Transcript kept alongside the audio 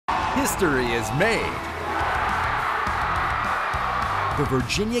history is made. The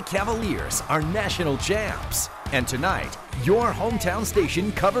Virginia Cavaliers are national champs. And tonight, your hometown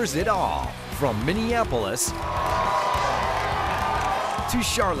station covers it all. From Minneapolis to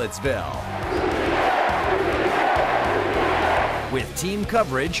Charlottesville. With team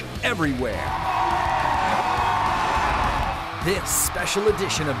coverage everywhere. This special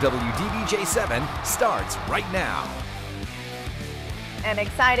edition of WDBJ 7 starts right now. An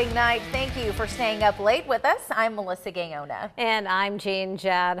exciting night. Thank you for staying up late with us. I'm Melissa Gayona. And I'm Jean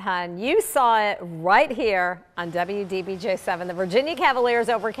Jadhun. You saw it right here on WDBJ 7. The Virginia Cavaliers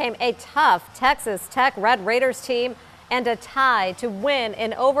overcame a tough Texas Tech Red Raiders team and a tie to win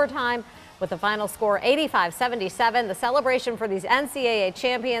in overtime with the final score 85-77. The celebration for these NCAA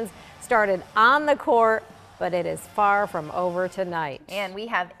champions started on the court, but it is far from over tonight. And we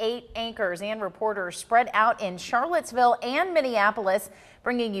have 8 anchors and reporters spread out in Charlottesville and Minneapolis,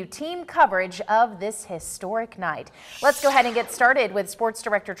 bringing you team coverage of this historic night. Let's go ahead and get started with Sports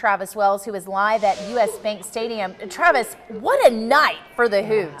Director Travis Wells, who is live at US Bank Stadium. Travis, what a night for the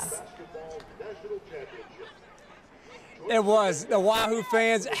Hoos. It was. The Wahoo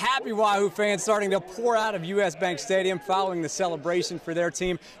fans, happy Wahoo fans, starting to pour out of US Bank Stadium following the celebration for their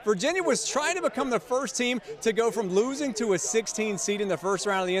team. Virginia was trying to become the first team to go from losing to a 16 seed in the first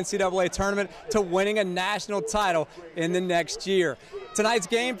round of the NCAA tournament to winning a national title in the next year. Tonight's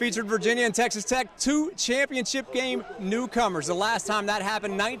game featured Virginia and Texas Tech, 2 championship game newcomers. The last time that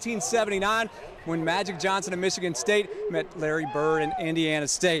happened, 1979, when Magic Johnson of Michigan State met Larry Bird in Indiana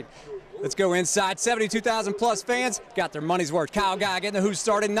State. Let's go inside. 72,000 plus fans got their money's worth. Kyle Guy getting the Hoos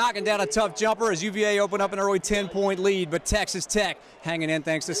started, knocking down a tough jumper as UVA opened up an early 10-point lead, but Texas Tech hanging in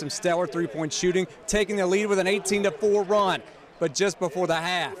thanks to some stellar 3-point shooting, taking the lead with an 18-4 run. But just before the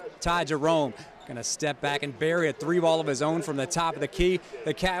half, Ty Jerome going to step back and bury a 3-ball of his own from the top of the key.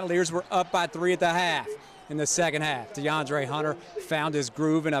 The Cavaliers were up by 3 at the half. In the second half, DeAndre Hunter found his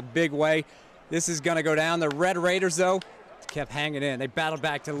groove in a big way. This is going to go down. The Red Raiders, though, kept hanging in. They battled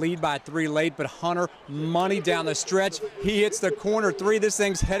back to lead by 3 late, but Hunter money down the stretch. He hits the corner 3. This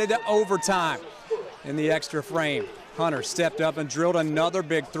thing's headed to overtime. In the extra frame, Hunter stepped up and drilled another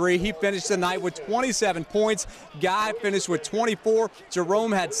big 3. He finished the night with 27 points. Guy finished with 24.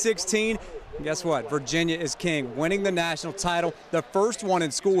 Jerome had 16. And guess what? Virginia is king, winning the national title, the first one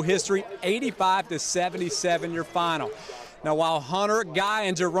in school history, 85-77 your final. Now, while Hunter, Guy,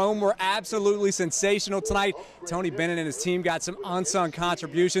 and Jerome were absolutely sensational tonight, Tony Bennett and his team got some unsung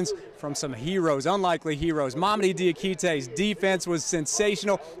contributions from some heroes, unlikely heroes. Mamadi Diakite's defense was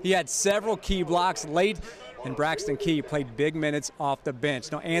sensational. He had several key blocks late, and Braxton Key played big minutes off the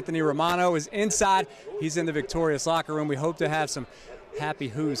bench. Now, Anthony Romano is inside. He's in the victorious locker room. We hope to have some happy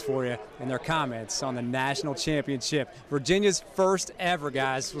Hoos for you in their comments on the national championship. Virginia's first ever,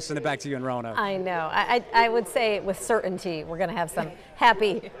 guys. We'll send it back to you in Roanoke. I know. I would say with certainty we're going to have some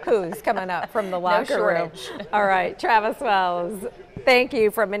happy Hoos coming up from the locker room. All right, Travis Wells, thank you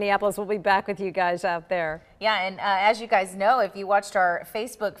from Minneapolis. We'll be back with you guys out there. Yeah, and as you guys know, if you watched our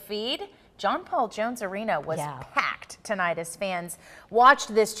Facebook feed, John Paul Jones Arena was packed tonight as fans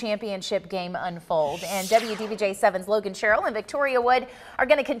watched this championship game unfold. And WDBJ 7's Logan Sherrill and Victoria Wood are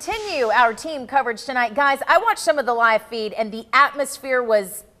going to continue our team coverage tonight. Guys, I watched some of the live feed and the atmosphere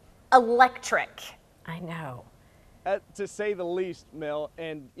was electric. I know. To say the least, Mel,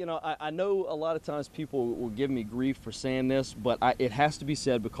 and you know, I know a lot of times people will give me grief for saying this, but it has to be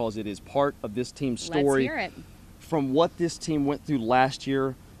said because it is part of this team's story. Let's hear it. From what this team went through last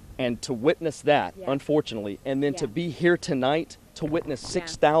year, and to witness that, unfortunately, and then to be here tonight to witness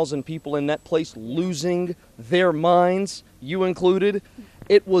 6,000 people in that place losing their minds, you included,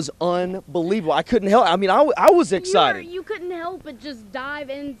 it was unbelievable. I couldn't help. I mean, I was excited. You couldn't help but just dive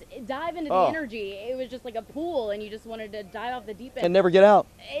into the energy. It was just like a pool, and you just wanted to dive off the deep end. And never get out.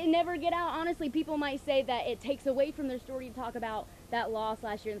 And never get out. Honestly, people might say that it takes away from their story to talk about that loss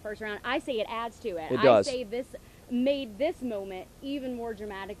last year in the first round. I say it adds to it. It does. I say this made this moment even more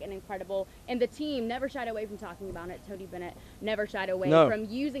dramatic and incredible, and the team never shied away from talking about it. Tony Bennett never shied away from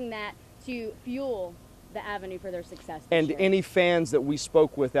using that to fuel the avenue for their success. And any fans that we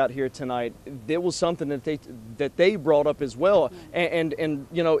spoke with out here tonight, there was something that they brought up as well. And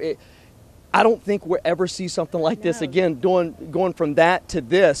you know, I don't think we'll ever see something like this again, going from that to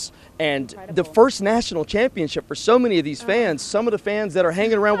this. And the first national championship for so many of these fans, some of the fans that are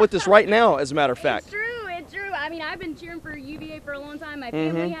hanging around with us right now, as a matter of fact. It's true. I mean, I've been cheering for UVA for a long time. My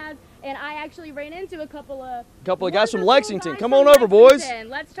family has, and I actually ran into a couple of guys from Lexington. Come on over, boys.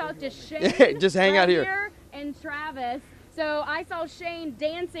 Let's talk to Shane. Just hang out here. And Travis. So I saw Shane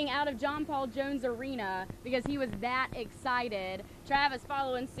dancing out of John Paul Jones Arena because he was that excited. Travis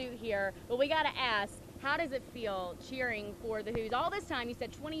following suit here. But we got to ask, how does it feel cheering for the Who's? All this time, you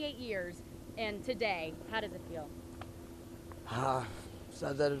said 28 years, and today, how does it feel?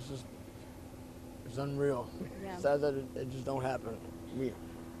 Sad that it's unreal. Yeah. Sad that it just don't happen. At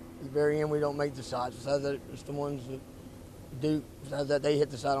the very end, we don't make the shots. Sad that it's the ones that do. Sad that they hit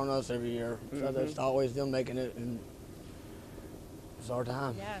the shot on us every year. Sad that it's always them making it, and it's our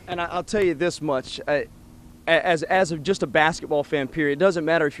time. Yeah. And I'll tell you this much. As just a basketball fan, period, it doesn't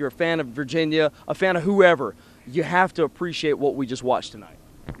matter if you're a fan of Virginia, a fan of whoever, you have to appreciate what we just watched tonight.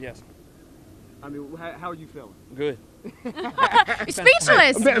 Yes. I mean, how are you feeling? Good.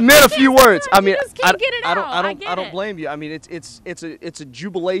 Speechless. Meant a few words. I mean, just can't get it out. I don't blame you. I mean, it's a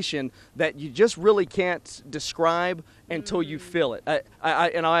jubilation that you just really can't describe until you feel it.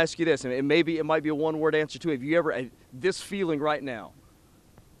 And I'll ask you this, and it might be a one-word answer too. Have you ever this feeling right now?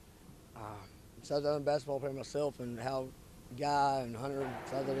 Besides I'm a basketball player myself, and how Guy and Hunter,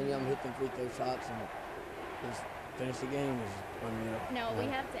 besides that any of them hit them free throw shots and just finish the game is unreal. No, we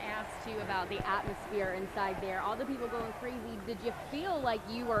have to ask you about the atmosphere inside there. All the people going crazy. Did you feel like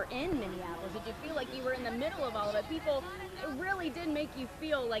you were in Minneapolis? Did you feel like you were in the middle of all of it? People, it really did make you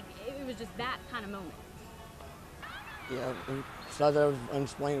feel like it was just that kind of moment. Yeah, besides that it was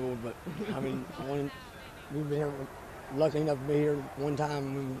unexplainable, but I mean, we've been here, lucky enough to be here one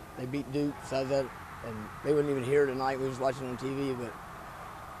time when they beat Duke. Besides that, and they wouldn't even hear tonight. We was watching on TV, but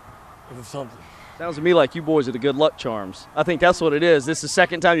it was something. Sounds to me like you boys are the good luck charms. I think that's what it is. This is the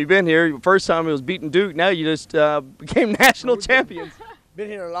second time you've been here. First time it was beating Duke. Now you just became national champions. Been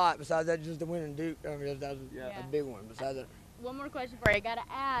here a lot. Besides that, just the winning Duke. I mean, that was a big one. Besides that. One more question for you. I got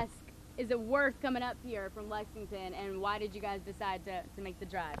to ask, is it worth coming up here from Lexington, and why did you guys decide to make the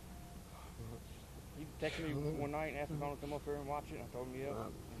drive? You texted me one night and asked if I want to come up here and watch it. I told him,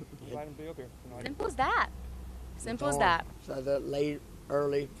 yeah. Glad to be up here tonight. Simple as that. Simple as that. Besides that, late,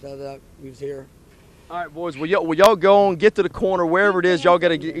 early. Besides that, we was here. All right, boys, will y'all go on, get to the corner, wherever it is, y'all got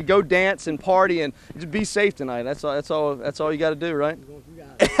to go dance and party and just be safe tonight. That's all you got to do, right?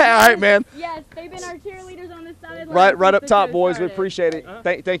 All right, man. Yes, they've been our cheerleaders on this side. Right up top, boys. We appreciate it.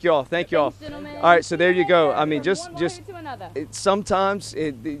 Thank you all. Thank you all. All right, so there you go. I mean, sometimes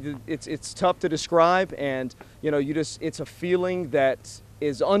it's tough to describe, and it's a feeling that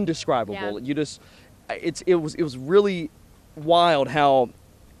is undescribable. Yeah. It was really wild how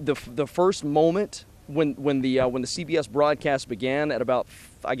the first moment when the CBS broadcast began at about,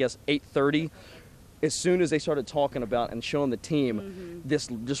 I guess, 8:30, as soon as they started talking about and showing the team, this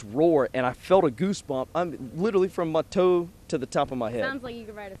just roar, and I felt a goosebump. I'm literally from my toe to the top of my head. Sounds like you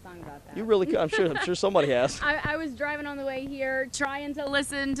could write a song about that. You really could. I'm sure somebody has. I was driving on the way here, trying to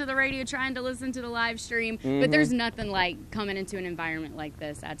listen to the radio, trying to listen to the live stream, but there's nothing like coming into an environment like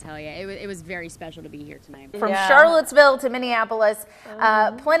this, I tell you. It was very special to be here tonight. From Charlottesville to Minneapolis,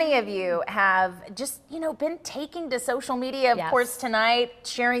 plenty of you have just, been taking to social media, of course, tonight,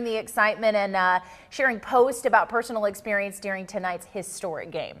 sharing the excitement and sharing posts about personal experience during tonight's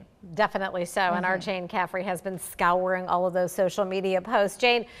historic game. Definitely so. And our Jane Caffrey has been scouring all of those social media posts.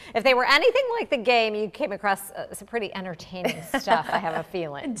 Jane, if they were anything like the game, you came across some pretty entertaining stuff, I have a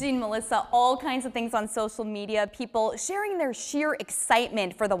feeling. Jean, Melissa, all kinds of things on social media, people sharing their sheer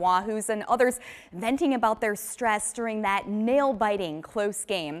excitement for the Wahoos and others venting about their stress during that nail-biting close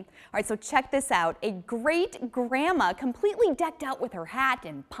game. All right, so check this out. A great grandma completely decked out with her hat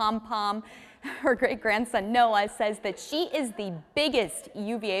and pom-pom. Her great-grandson Noah says that she is the biggest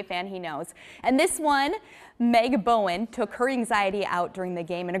UVA fan he knows. And this one, Meg Bowen, took her anxiety out during the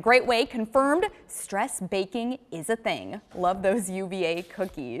game in a great way, confirmed stress baking is a thing. Love those UVA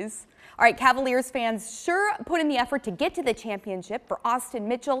cookies. All right, Cavaliers fans sure put in the effort to get to the championship. For Austin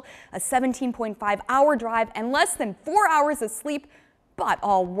Mitchell, a 17.5-hour drive and less than 4 hours of sleep, but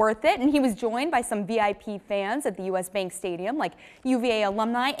all worth it. And he was joined by some VIP fans at the US Bank Stadium, like UVA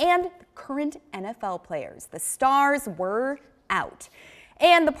alumni and current NFL players. The stars were out.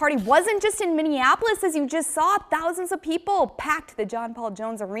 And the party wasn't just in Minneapolis, as you just saw. Thousands of people packed the John Paul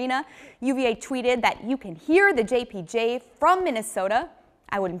Jones Arena. UVA tweeted that you can hear the JPJ from Minnesota.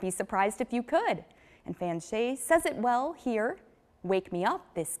 I wouldn't be surprised if you could. And Fan Shay says it well here. Wake me up,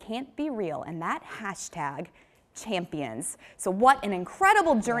 this can't be real. And that hashtag champions. So what an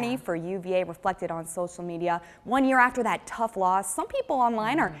incredible journey for UVA, reflected on social media. 1 year after that tough loss, some people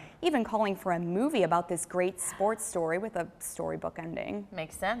online are even calling for a movie about this great sports story with a storybook ending.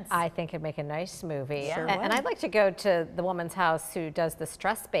 Makes sense. I think it'd make a nice movie. Sure and I'd like to go to the woman's house who does the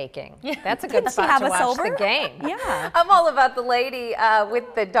stress baking. That's a good Does she spot have to a watch silver? the game. Yeah. I'm all about the lady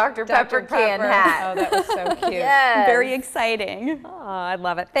with the Dr. Pepper can hat. Oh, that was so cute. Yes. Very exciting. Oh, I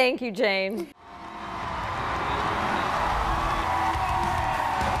love it. Thank you, Jane.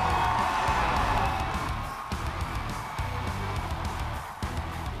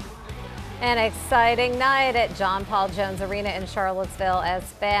 An exciting night at John Paul Jones Arena in Charlottesville as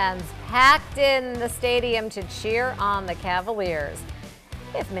fans packed in the stadium to cheer on the Cavaliers.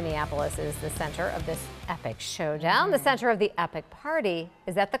 If Minneapolis is the center of this epic showdown, the center of the epic party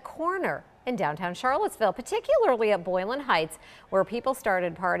is at the Corner in downtown Charlottesville, particularly at Boylan Heights, where people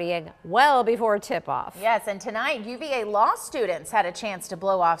started partying well before tip-off. Yes, and tonight, UVA law students had a chance to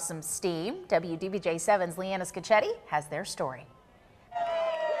blow off some steam. WDBJ 7's Leanna Scacchetti has their story.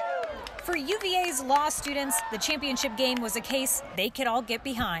 For UVA's law students, the championship game was a case they could all get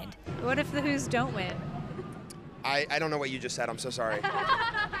behind. What if the Who's don't win? I don't know what you just said. I'm so sorry.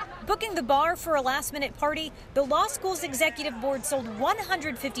 Booking the bar for a last-minute party, the law school's executive board sold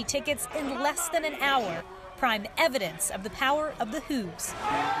 150 tickets in less than an hour. Prime evidence of the power of the Who's.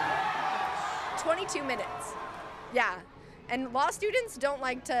 22 minutes. Yeah. And law students don't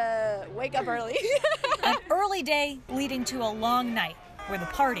like to wake up early. An early day leading to a long night, where the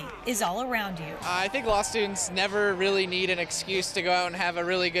party is all around you. I think law students never really need an excuse to go out and have a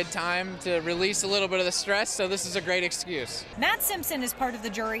really good time to release a little bit of the stress, so this is a great excuse. Matt Simpson is part of the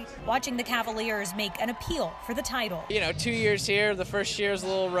jury, watching the Cavaliers make an appeal for the title. You know, 2 years here, the first year is a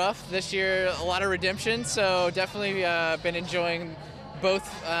little rough. This year, a lot of redemption, so definitely been enjoying both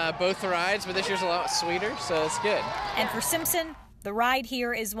rides, but this year's a lot sweeter, so it's good. And for Simpson, the ride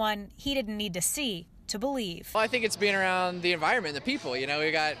here is one he didn't need to see to believe. Well, I think it's being around the environment, the people. You know,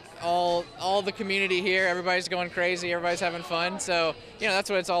 we got all the community here. Everybody's going crazy. Everybody's having fun. So, you know, that's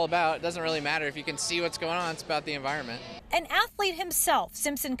what it's all about. It doesn't really matter if you can see what's going on. It's about the environment. An athlete himself,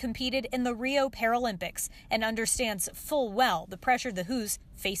 Simpson competed in the Rio Paralympics and understands full well the pressure the Who's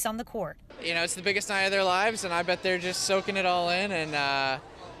face on the court. You know, it's the biggest night of their lives, and I bet they're just soaking it all in and,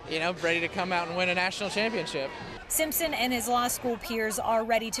 you know, ready to come out and win a national championship. Simpson and his law school peers are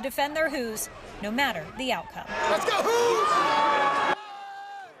ready to defend their Who's, no matter the outcome. Let's go Who's!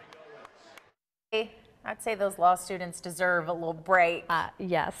 I'd say those law students deserve a little break.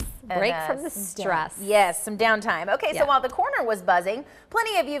 Yes, break from the stress. Yes, some downtime. Okay, so while the Corner was buzzing,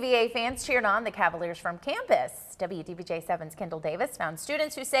 plenty of UVA fans cheered on the Cavaliers from campus. WDBJ 7's Kendall Davis found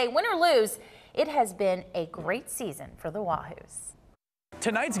students who say, win or lose, it has been a great season for the Wahoos.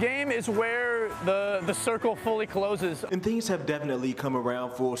 Tonight's game is where the circle fully closes. And things have definitely come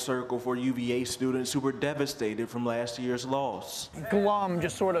around full circle for UVA students who were devastated from last year's loss. Glum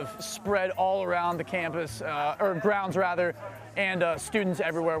just sort of spread all around the campus, or grounds rather, and students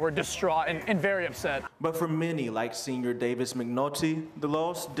everywhere were distraught and very upset. But for many, like senior Davis McNulty, the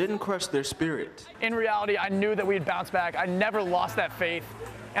loss didn't crush their spirit. In reality, I knew that we'd bounce back. I never lost that faith,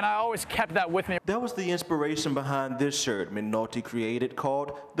 and I always kept that with me. That was the inspiration behind this shirt McNulty created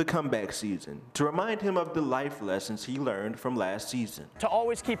called The Comeback Season, to remind him of the life lessons he learned from last season. To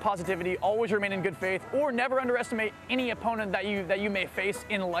always keep positivity, always remain in good faith, or never underestimate any opponent that you may face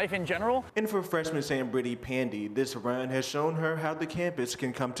in life in general. And for freshman Sam Brittany Pandy, this run has shown her how the campus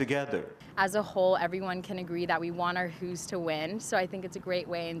can come together. As a whole, everyone can agree that we want our Who's to win, so I think it's a great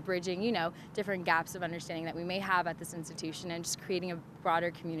way in bridging, you know, different gaps of understanding that we may have at this institution and just creating a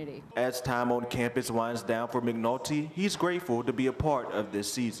broader community. As time on campus winds down for McNulty, he's grateful to be a part of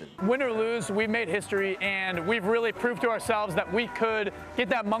this season. Win or lose, we've made history, and we've really proved to ourselves that we could get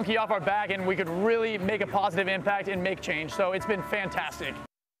that monkey off our back and we could really make a positive impact and make change. So it's been fantastic.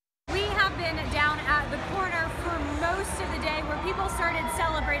 We have been down at the Corner for most of the day, where people started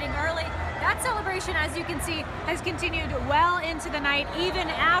celebrating early. That celebration, as you can see, has continued well into the night, even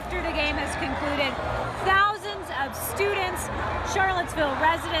after the game has concluded. Thousands of students, Charlottesville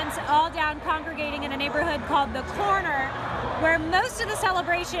residents, all down congregating in a neighborhood called the Corner, where most of the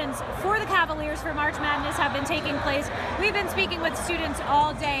celebrations for the Cavaliers for March Madness have been taking place. We've been speaking with students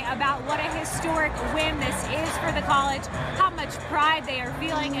all day about what a historic win this is for the college, how much pride they are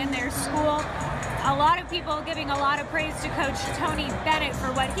feeling in their school. A lot of people giving a lot of praise to Coach Tony Bennett for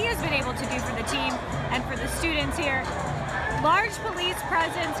what he has been able to do for the team and for the students here. Large police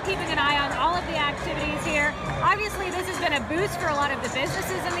presence, keeping an eye on all of the activities here. Obviously, this has been a boost for a lot of the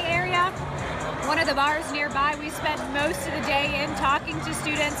businesses in the area. one of the bars nearby. We spent most of the day in talking to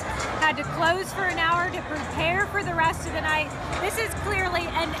students, had to close for an hour to prepare for the rest of the night. This is clearly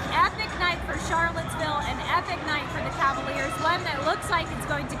an epic night for Charlottesville, an epic night for the Cavaliers, one that looks like it's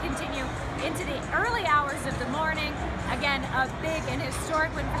going to continue into the early hours of the morning. Again, a big and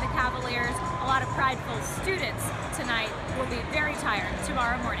historic win for the Cavaliers. A lot of prideful students tonight will be very tired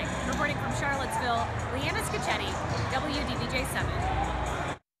tomorrow morning. Reporting from Charlottesville, Leanna Scacchetti, WDBJ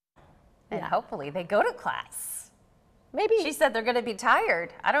 7. And hopefully they go to class. Maybe. She said they're going to be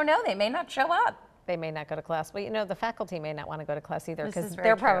tired. I don't know. They may not show up. They may not go to class. Well, you know, the faculty may not want to go to class either This because is very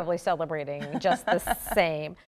they're true. probably celebrating just the same.